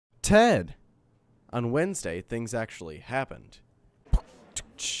Ted! On Wednesday, things actually happened.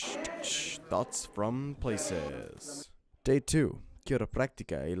 Thoughts from places. Day 2.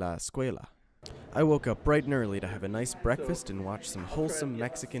 Quiropractica y la Escuela. I woke up bright and early to have a nice breakfast and watch some wholesome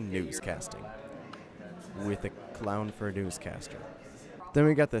Mexican newscasting. With a clown for a newscaster. Then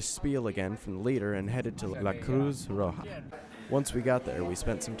we got the spiel again from the leader and headed to La Cruz Roja. Once we got there, we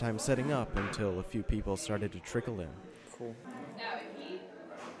spent some time setting up until a few people started to trickle in. Cool.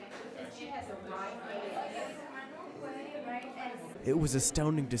 It was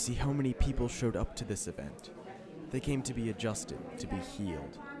astounding to see how many people showed up to this event. They came to be adjusted, to be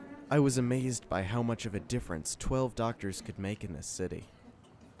healed. I was amazed by how much of a difference 12 doctors could make in this city.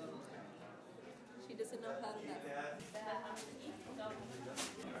 She doesn't know how to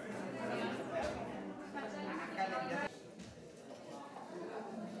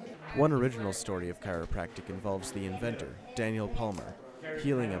One original story of chiropractic involves the inventor, Daniel Palmer,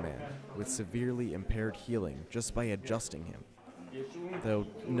 healing a man with severely impaired healing just by adjusting him. Though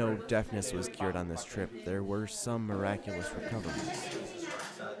no deafness was cured on this trip, there were some miraculous recoveries.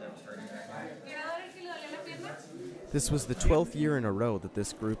 This was the 12th year in a row that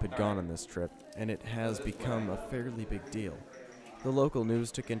this group had gone on this trip, and it has become a fairly big deal. The local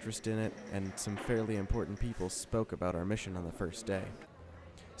news took interest in it, and some fairly important people spoke about our mission on the first day.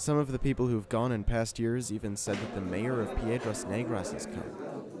 Some of the people who've gone in past years even said that the mayor of Piedras Negras has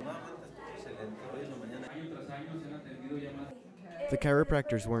come. The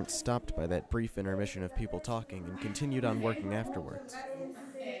chiropractors weren't stopped by that brief intermission of people talking and continued on working afterwards.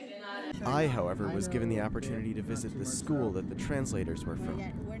 I, however, was given the opportunity to visit the school that the translators were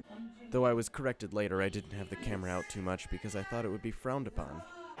from. Though I was corrected later, I didn't have the camera out too much because I thought it would be frowned upon.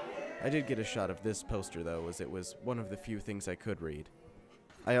 I did get a shot of this poster though, as it was one of the few things I could read.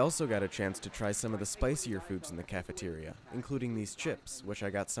 I also got a chance to try some of the spicier foods in the cafeteria, including these chips, which I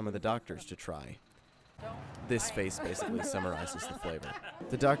got some of the doctors to try. This face basically summarizes the flavor.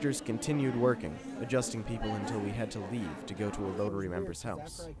 The doctors continued working, adjusting people until we had to leave to go to a Rotary member's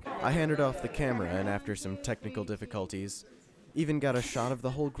house. I handed off the camera and after some technical difficulties, even got a shot of the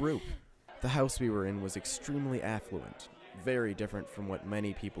whole group. The house we were in was extremely affluent, very different from what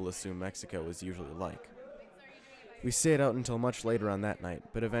many people assume Mexico is usually like. We stayed out until much later on that night,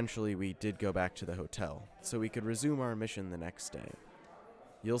 but eventually we did go back to the hotel, so we could resume our mission the next day.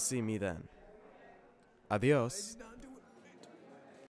 You'll see me then. Adios.